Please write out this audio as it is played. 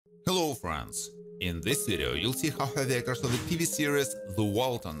Hello friends! In this video you'll see how the actors of the TV series The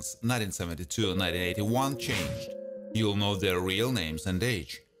Waltons 1972-1981 changed. You'll know their real names and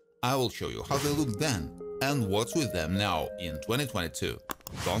age. I will show you how they looked then and what's with them now in 2022.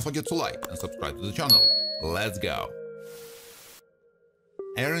 Don't forget to like and subscribe to the channel. Let's go!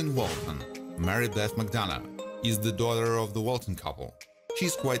 Erin Walton, Mary Beth McDonough, is the daughter of the Walton couple.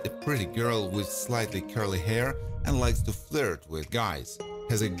 She's quite a pretty girl with slightly curly hair and likes to flirt with guys,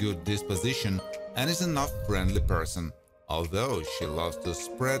 has a good disposition and is an friendly person, although she loves to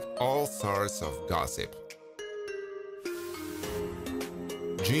spread all sorts of gossip.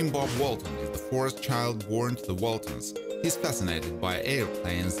 Jim Bob Walton is the fourth child born to the Waltons. He's fascinated by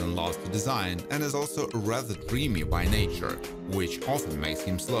airplanes and loves to design, and is also rather dreamy by nature, which often makes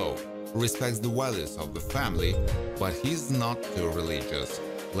him slow. Respects the values of the family, but he's not too religious.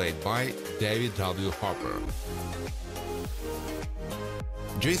 Played by David W. Hopper.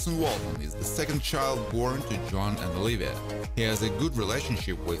 Jason Walton is the second child born to John and Olivia. He has a good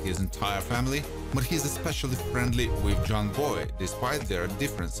relationship with his entire family, but he's especially friendly with John Boy despite their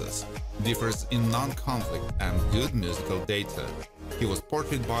differences. Differs in non-conflict and good musical data. He was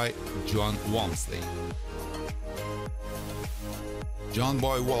portrayed by John Walmsley. John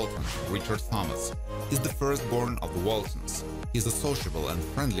Boy Walton, Richard Thomas, is the firstborn of the Waltons. He's a sociable and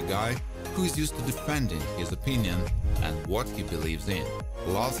friendly guy who is used to defending his opinion and what he believes in,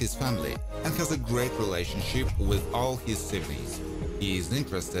 loves his family, and has a great relationship with all his siblings. He is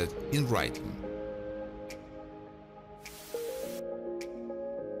interested in writing.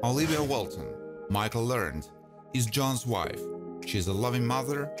 Olivia Walton, Michael learned, is John's wife. She is a loving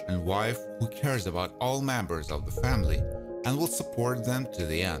mother and wife who cares about all members of the family and will support them to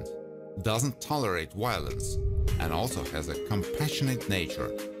the end, doesn't tolerate violence, and also has a compassionate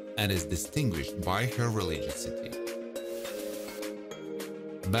nature and is distinguished by her religiosity.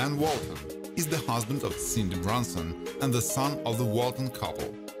 Ben Walton is the husband of Cindy Brunson and the son of the Walton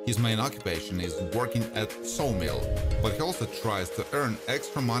couple. His main occupation is working at sawmill, but he also tries to earn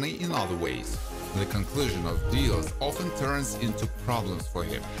extra money in other ways. The conclusion of deals often turns into problems for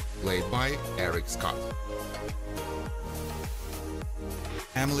him, played by Eric Scott.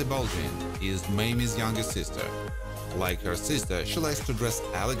 Emily Baldwin is Mamie's younger sister. Like her sister, she likes to dress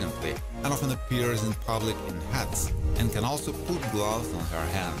elegantly and often appears in public in hats and can also put gloves on her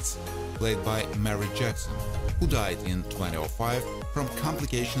hands. Played by Mary Jackson, who died in 2005 from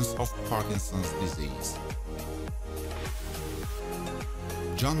complications of Parkinson's disease.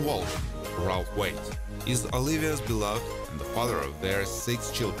 John Walton, Ralph Waite, is Olivia's beloved and the father of their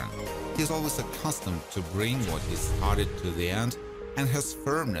 6 children. He is always accustomed to bring what he started to the end and has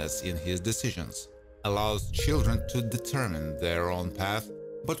firmness in his decisions, allows children to determine their own path,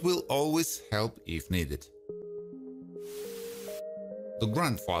 but will always help if needed. The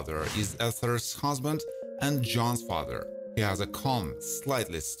grandfather is Esther's husband and John's father. He has a calm,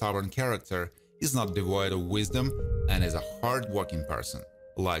 slightly stubborn character, is not devoid of wisdom, and is a hard-working person.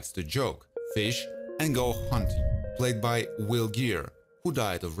 Likes to joke, fish, and go hunting. Played by Will Geer, who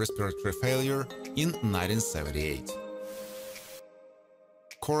died of respiratory failure in 1978.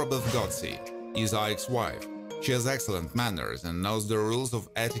 Cora Beth Godsey is Ike's wife. She has excellent manners and knows the rules of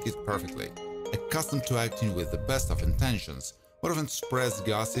etiquette perfectly. Accustomed to acting with the best of intentions, but often spreads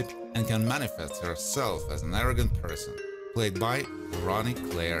gossip and can manifest herself as an arrogant person. Played by Ronnie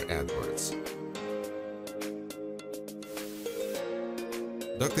Claire Edwards.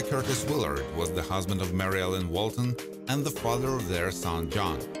 Dr. Curtis Willard was the husband of Mary Ellen Walton and the father of their son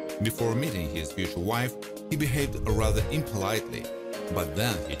John. Before meeting his future wife, he behaved rather impolitely, but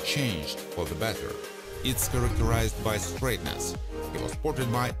then he changed for the better. It's characterized by straightness. He was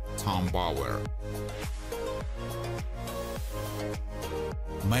portrayed by Tom Bauer.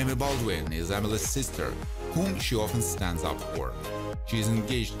 Mamie Baldwin is Emily's sister, whom she often stands up for. She is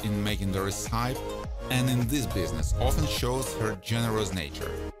engaged in making the recipe, and in this business often shows her generous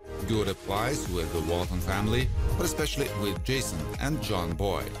nature. Good applies with the Walton family, but especially with Jason and John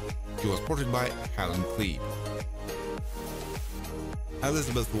Boy. She was portrayed by Helen Cleve.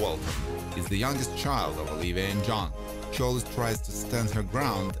 Elizabeth Walton is the youngest child of Olivia and John. She always tries to stand her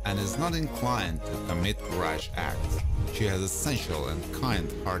ground and is not inclined to commit rash acts. She has a sensual and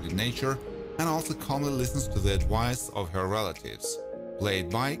kind-hearted nature and also calmly listens to the advice of her relatives. Played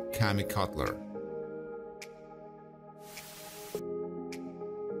by Cami Cutler.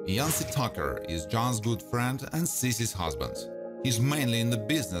 Yancey Tucker is John's good friend and Cece's husband. He's mainly in the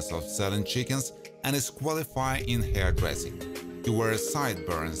business of selling chickens and is qualified in hairdressing. He wears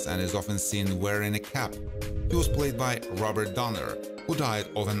sideburns and is often seen wearing a cap. He was played by Robert Donner, who died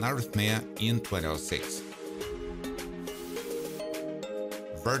of an arrhythmia in 2006.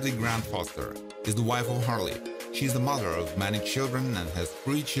 Verdi Grant Foster is the wife of Harley. She is the mother of many children and has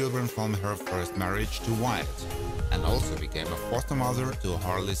 3 children from her first marriage to Wyatt, and also became a foster mother to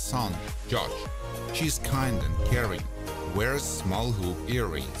Harley's son, Josh. She is kind and caring, wears small hoop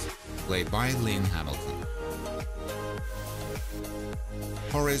earrings, played by Lynn Hamilton.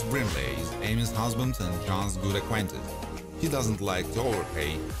 Horace Brimley is Amy's husband and John's good acquaintance. He doesn't like to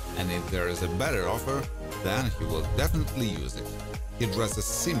overpay, and if there is a better offer, then he will definitely use it. He dresses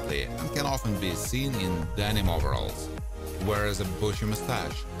simply and can often be seen in denim overalls. Wears a bushy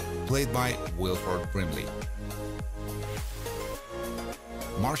mustache, played by Wilford Brimley.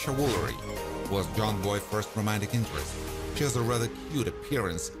 Marcia Woolery was John Boyd's first romantic interest. She has a rather cute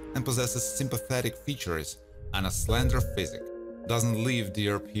appearance and possesses sympathetic features and a slender physique. Doesn't leave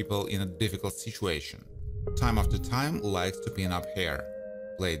dear people in a difficult situation. Time after time likes to pin up hair.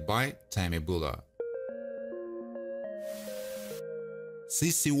 Played by Tammy Bulla.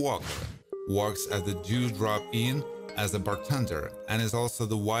 Cece Walker works at the Dewdrop Inn as a bartender and is also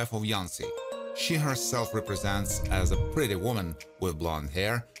the wife of Yancey. She herself represents as a pretty woman with blonde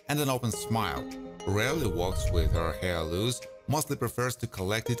hair and an open smile. Rarely walks with her hair loose, mostly prefers to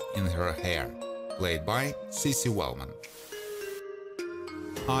collect it in her hair. Played by Cece Wellman.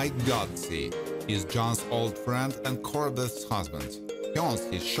 Ike Godsey is John's old friend and Corbeth's husband. He owns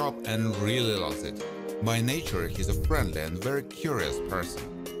his shop and really loves it. By nature, he's a friendly and very curious person.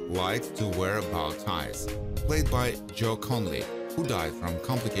 Likes to wear bow ties. Played by Joe Conley, who died from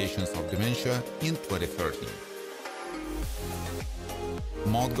complications of dementia in 2013.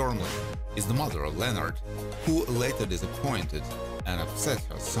 Maud Gormley is the mother of Leonard, who later disappointed and upset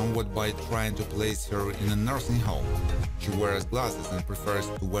her somewhat by trying to place her in a nursing home. She wears glasses and prefers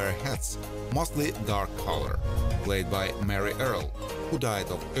to wear hats, mostly dark color. Played by Mary Earle, who died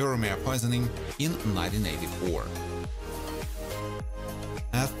of uremia poisoning in 1984.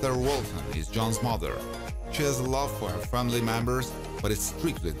 Esther Walton is John's mother. She has a love for her family members, but is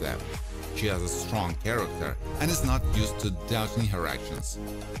strict with them. She has a strong character and is not used to doubting her actions.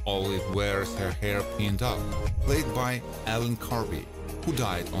 Always wears her hair pinned up, played by Ellen Carby, who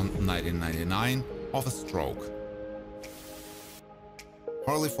died on 1999 of a stroke.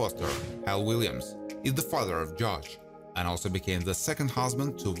 Harley Foster, Hal Williams, is the father of Josh and also became the second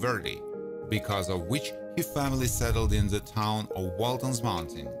husband to Verdi, because of which his family settled in the town of Waltons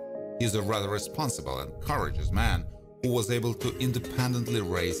Mountain. He is a rather responsible and courageous man who was able to independently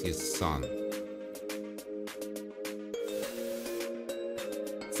raise his son.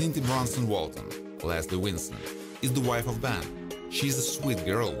 Cynthia Bronson Walton, Leslie Winston, is the wife of Ben. She is a sweet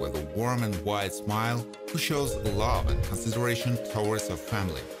girl with a warm and wide smile who shows love and consideration towards her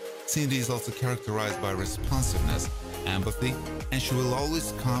family. Cindy is also characterized by responsiveness, empathy, and she will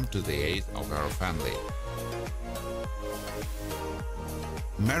always come to the aid of her family.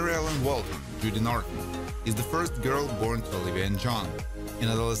 Mary Ellen Walton, Judy Norton, is the first girl born to Olivia and John. In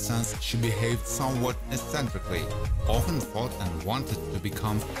adolescence, she behaved somewhat eccentrically, often thought and wanted to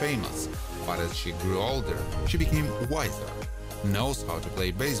become famous, but as she grew older, she became wiser, knows how to play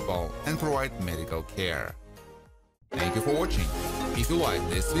baseball and provide medical care. Thank you for watching. If you liked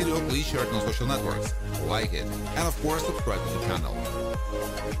this video, please share it on social networks, like it, and of course subscribe to the channel.